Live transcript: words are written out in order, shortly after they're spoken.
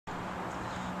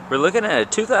We're looking at a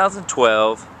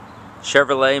 2012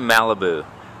 Chevrolet Malibu.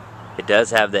 It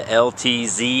does have the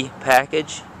LTZ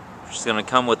package, which is going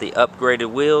to come with the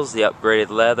upgraded wheels, the upgraded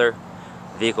leather.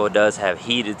 The vehicle does have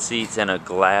heated seats and a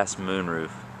glass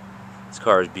moonroof. This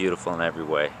car is beautiful in every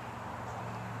way.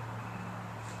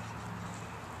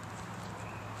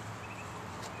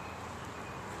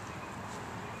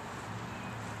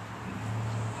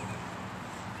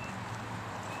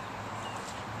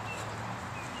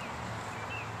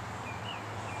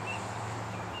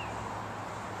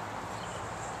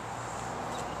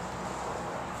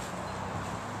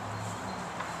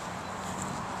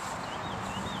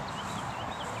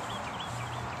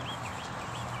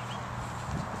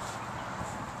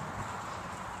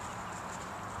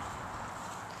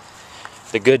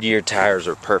 The Goodyear tires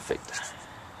are perfect.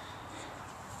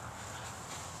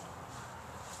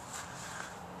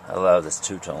 I love this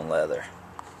two-tone leather.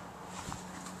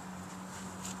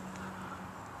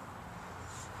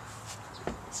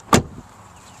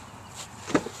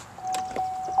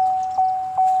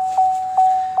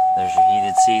 There's your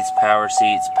heated seats, power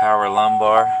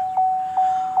lumbar.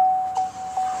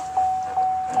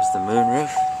 There's the moonroof.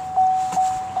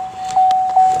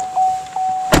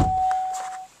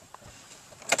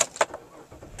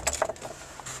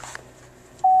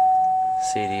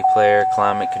 CD player,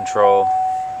 climate control,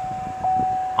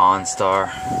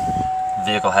 OnStar. The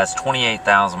vehicle has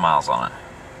 28,000 miles on it.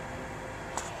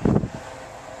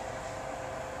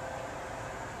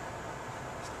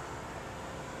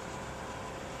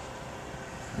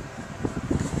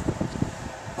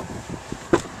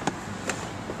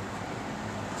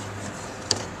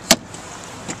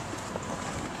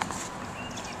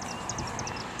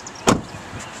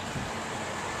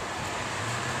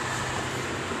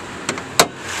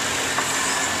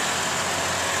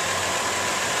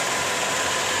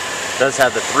 Does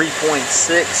have the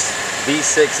 3.6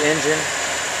 V6 engine.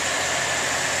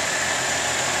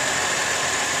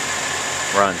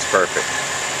 Runs perfect.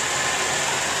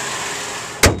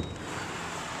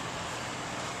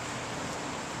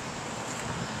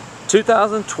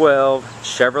 (2012)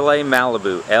 Chevrolet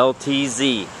Malibu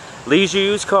LTZ. Leisure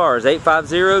Used Cars,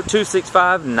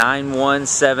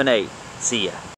 850-265-9178. See ya.